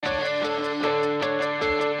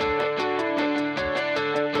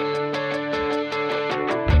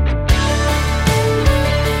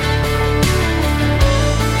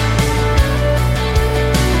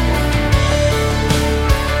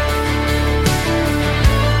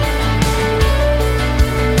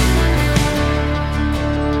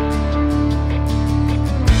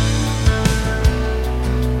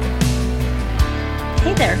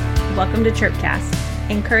welcome to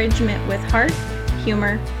Chirpcast, encouragement with heart,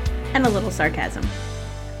 humor, and a little sarcasm.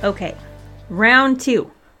 Okay, round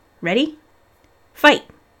 2. Ready? Fight!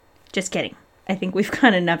 Just kidding. I think we've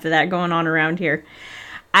got enough of that going on around here.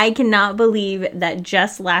 I cannot believe that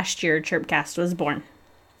just last year Chirpcast was born.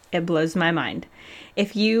 It blows my mind.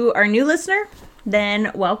 If you are a new listener,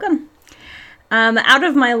 then welcome. Out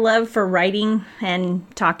of my love for writing and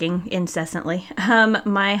talking incessantly,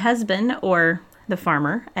 my husband, or the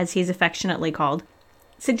farmer, as he's affectionately called,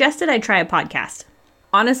 suggested I try a podcast.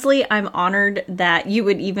 Honestly, I'm honored that you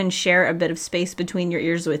would even share a bit of space between your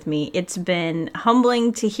ears with me. It's been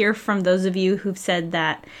humbling to hear from those of you who've said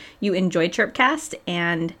that you enjoy Chirpcast,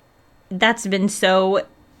 and that's been so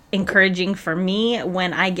encouraging for me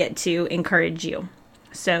when I get to encourage you.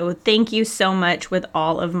 So thank you so much with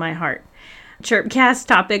all of my heart. Chirpcast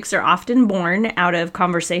topics are often born out of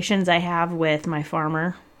conversations I have with my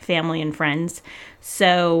farmer, family, and friends.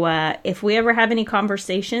 So if we ever have any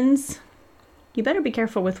conversations, you better be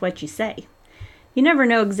careful with what you say. You never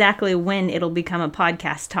know exactly when it'll become a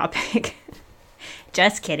podcast topic.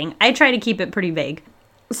 Just kidding. I try to keep it pretty vague.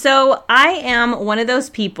 So I am one of those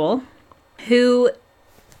people who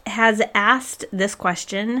has asked this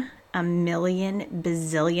question a million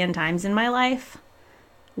bazillion times in my life.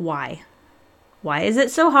 Why? Why is it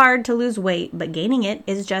so hard to lose weight, but gaining it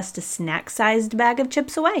is just a snack-sized bag of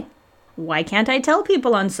chips away? Why can't I tell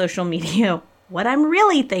people on social media what I'm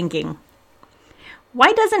really thinking?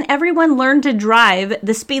 Why doesn't everyone learn to drive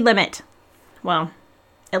the speed limit? Well,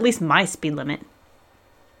 at least my speed limit.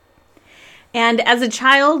 And as a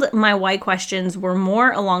child, my why questions were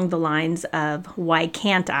more along the lines of, why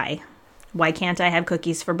can't I? Why can't I have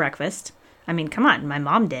cookies for breakfast? I mean, come on, my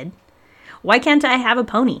mom did. Why can't I have a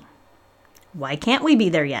pony? Why can't we be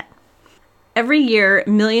there yet? Every year,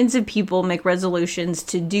 millions of people make resolutions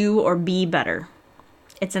to do or be better.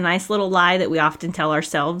 It's a nice little lie that we often tell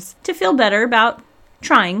ourselves to feel better about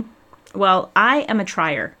trying. Well, I am a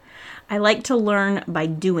trier. I like to learn by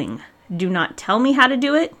doing. Do not tell me how to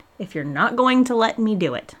do it if you're not going to let me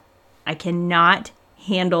do it. I cannot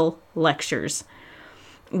handle lectures.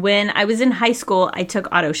 When I was in high school, I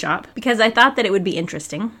took auto shop because I thought that it would be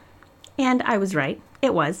interesting. And I was right.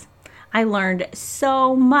 It was. I learned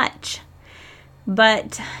so much.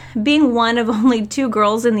 But being one of only 2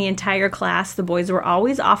 girls in the entire class, the boys were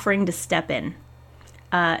always offering to step in.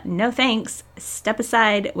 No thanks. Step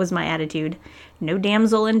aside was my attitude. No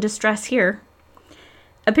damsel in distress here.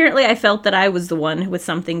 Apparently, I felt that I was the one with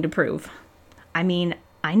something to prove. I mean,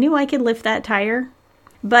 I knew I could lift that tire.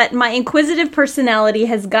 But my inquisitive personality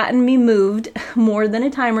has gotten me moved more than a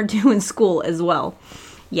time or 2 in school as well.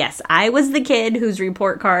 Yes, I was the kid whose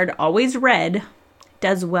report card always read,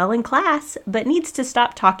 does well in class, but needs to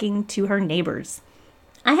stop talking to her neighbors.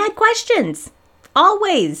 I had questions.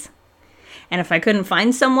 Always. And if I couldn't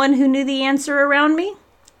find someone who knew the answer around me,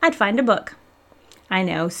 I'd find a book. I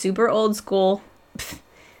know, super old school. Pfft,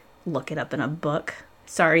 look it up in a book.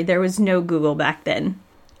 Sorry, there was no Google back then.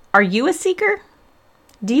 Are you a seeker?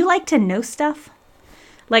 Do you like to know stuff?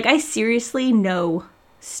 Like, I seriously know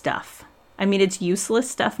stuff. I mean, it's useless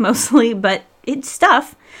stuff mostly, but it's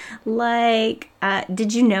stuff. Like,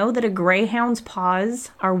 did you know that a greyhound's paws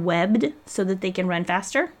are webbed so that they can run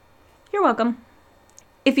faster? You're welcome.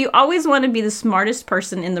 If you always want to be the smartest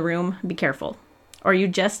person in the room, be careful, or you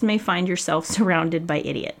just may find yourself surrounded by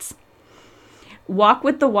idiots. Walk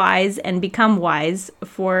with the wise and become wise,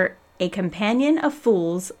 for a companion of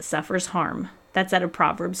fools suffers harm. That's out of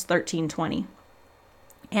Proverbs 13:20.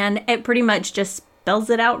 And it pretty much just spells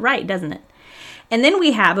it out right, doesn't it? And then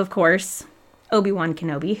we have, of course, Obi-Wan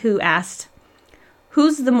Kenobi, who asked,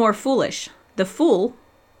 who's the more foolish, the fool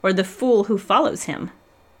or the fool who follows him?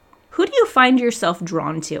 Who do you find yourself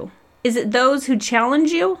drawn to? Is it those who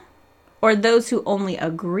challenge you or those who only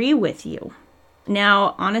agree with you?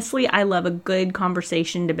 Now, honestly, I love a good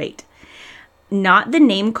conversation debate. Not the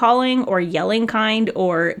name-calling or yelling kind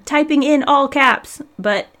or typing in all caps,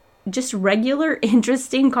 but just regular,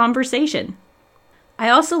 interesting conversation. I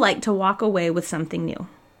also like to walk away with something new,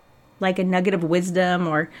 like a nugget of wisdom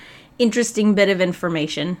or interesting bit of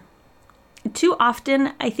information. Too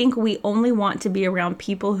often, I think we only want to be around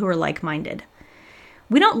people who are like-minded.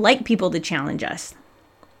 We don't like people to challenge us.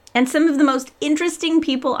 And some of the most interesting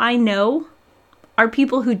people I know are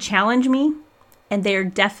people who challenge me, and they are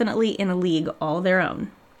definitely in a league all their own.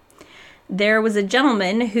 There was a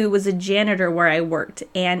gentleman who was a janitor where I worked,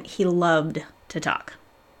 and he loved to talk.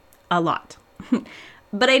 A lot.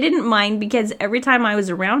 But I didn't mind because every time I was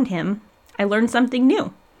around him, I learned something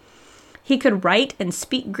new. He could write and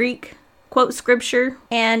speak Greek, quote scripture,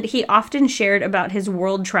 and he often shared about his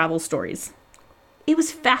world travel stories. It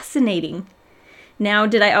was fascinating. Now,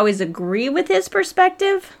 did I always agree with his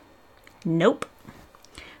perspective? Nope.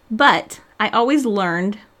 But I always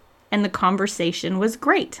learned, and the conversation was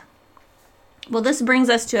great. Well, this brings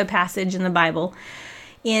us to a passage in the Bible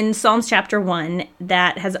in Psalms chapter 1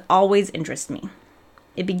 that has always interested me.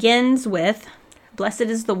 It begins with, "Blessed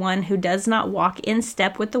is the one who does not walk in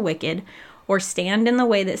step with the wicked, or stand in the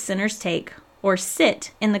way that sinners take, or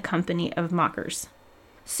sit in the company of mockers."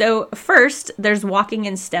 So first, there's walking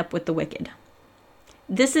in step with the wicked.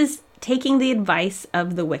 This is taking the advice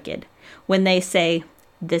of the wicked. When they say,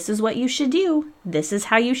 this is what you should do, this is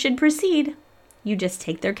how you should proceed, you just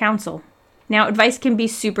take their counsel. Now, advice can be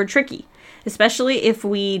super tricky, especially if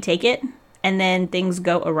we take it and then things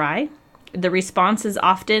go awry. The response is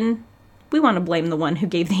often, we want to blame the one who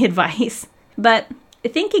gave the advice. But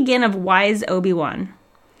think again of wise Obi-Wan.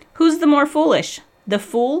 Who's the more foolish, the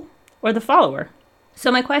fool or the follower?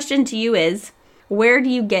 So my question to you is, where do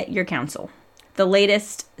you get your counsel? The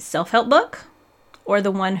latest self-help book or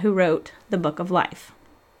the one who wrote the book of life?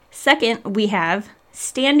 Second, we have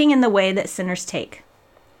standing in the way that sinners take.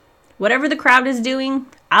 Whatever the crowd is doing,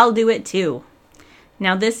 I'll do it too.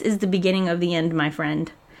 Now, this is the beginning of the end, my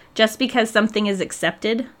friend. Just because something is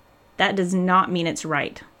accepted, that does not mean it's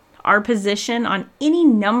right. Our position on any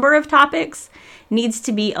number of topics needs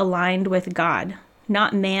to be aligned with God,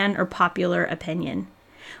 not man or popular opinion.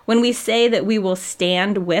 When we say that we will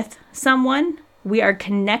stand with someone, we are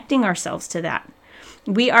connecting ourselves to that.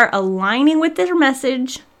 We are aligning with their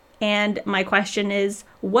message, and my question is,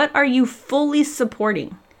 what are you fully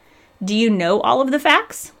supporting? Do you know all of the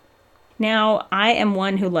facts? Now, I am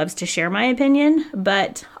one who loves to share my opinion,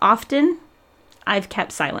 but often I've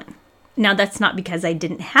kept silent. Now, that's not because I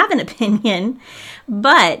didn't have an opinion,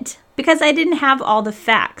 but because I didn't have all the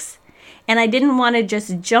facts. And I didn't want to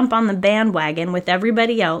just jump on the bandwagon with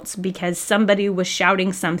everybody else because somebody was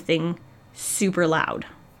shouting something super loud.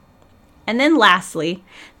 And then lastly,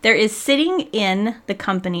 there is sitting in the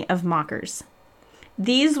company of mockers.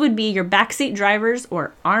 These would be your backseat drivers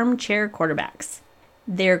or armchair quarterbacks.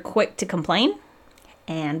 They're quick to complain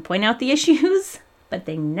and point out the issues, but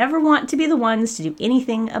they never want to be the ones to do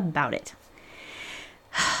anything about it.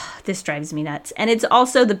 This drives me nuts. And it's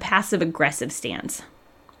also the passive-aggressive stance.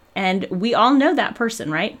 And we all know that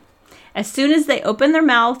person, right? As soon as they open their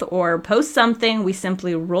mouth or post something, we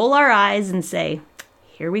simply roll our eyes and say,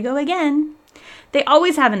 here we go again. They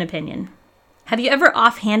always have an opinion. Have you ever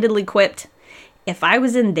offhandedly quipped, if I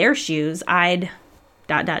was in their shoes, I'd... ...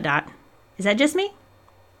 Is that just me?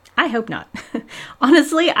 I hope not.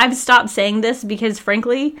 Honestly, I've stopped saying this because,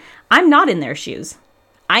 frankly, I'm not in their shoes.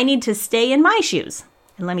 I need to stay in my shoes.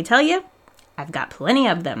 And let me tell you, I've got plenty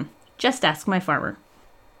of them. Just ask my farmer.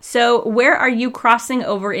 So where are you crossing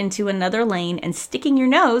over into another lane and sticking your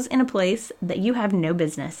nose in a place that you have no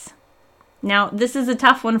business? Now, this is a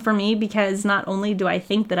tough one for me because not only do I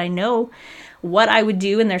think that I know what I would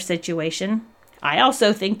do in their situation, I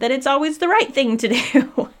also think that it's always the right thing to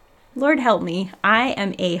do. Lord help me, I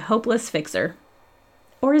am a hopeless fixer.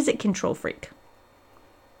 Or is it control freak?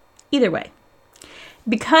 Either way.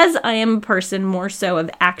 Because I am a person more so of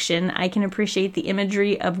action, I can appreciate the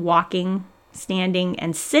imagery of walking, standing,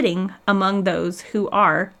 and sitting among those who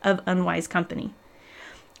are of unwise company.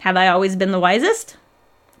 Have I always been the wisest?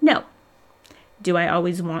 No. Do I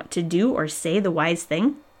always want to do or say the wise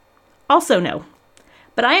thing? Also no.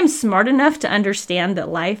 But I am smart enough to understand that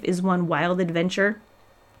life is one wild adventure,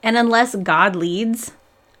 and unless God leads,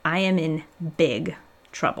 I am in big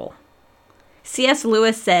trouble. C.S.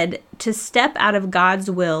 Lewis said, to step out of God's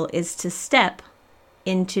will is to step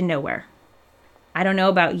into nowhere. I don't know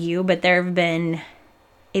about you, but there have been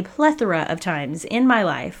a plethora of times in my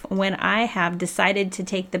life when I have decided to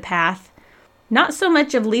take the path, not so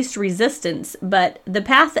much of least resistance, but the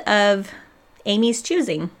path of Amy's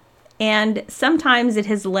choosing. And sometimes it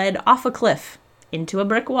has led off a cliff, into a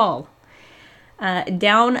brick wall,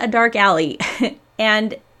 down a dark alley,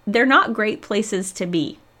 and they're not great places to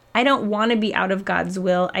be. I don't want to be out of God's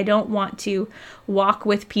will. I don't want to walk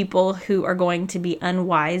with people who are going to be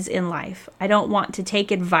unwise in life. I don't want to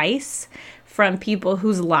take advice from people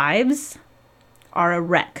whose lives are a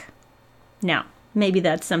wreck. Now, maybe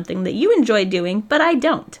that's something that you enjoy doing, but I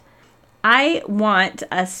don't. I want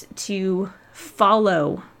us to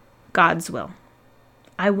follow God's will.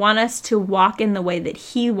 I want us to walk in the way that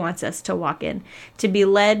He wants us to walk in, to be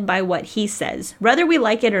led by what He says, whether we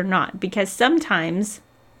like it or not, because sometimes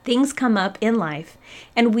things come up in life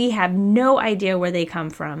and we have no idea where they come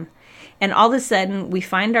from. And all of a sudden we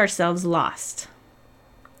find ourselves lost.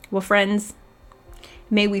 Well, friends,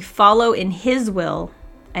 may we follow in His will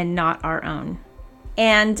and not our own.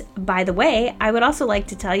 And by the way, I would also like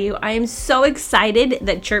to tell you I am so excited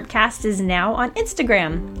that Chirpcast is now on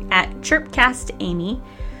Instagram at ChirpcastAmy.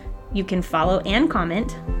 You can follow and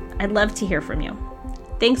comment. I'd love to hear from you.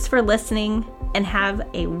 Thanks for listening and have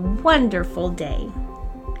a wonderful day.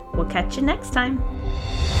 We'll catch you next time.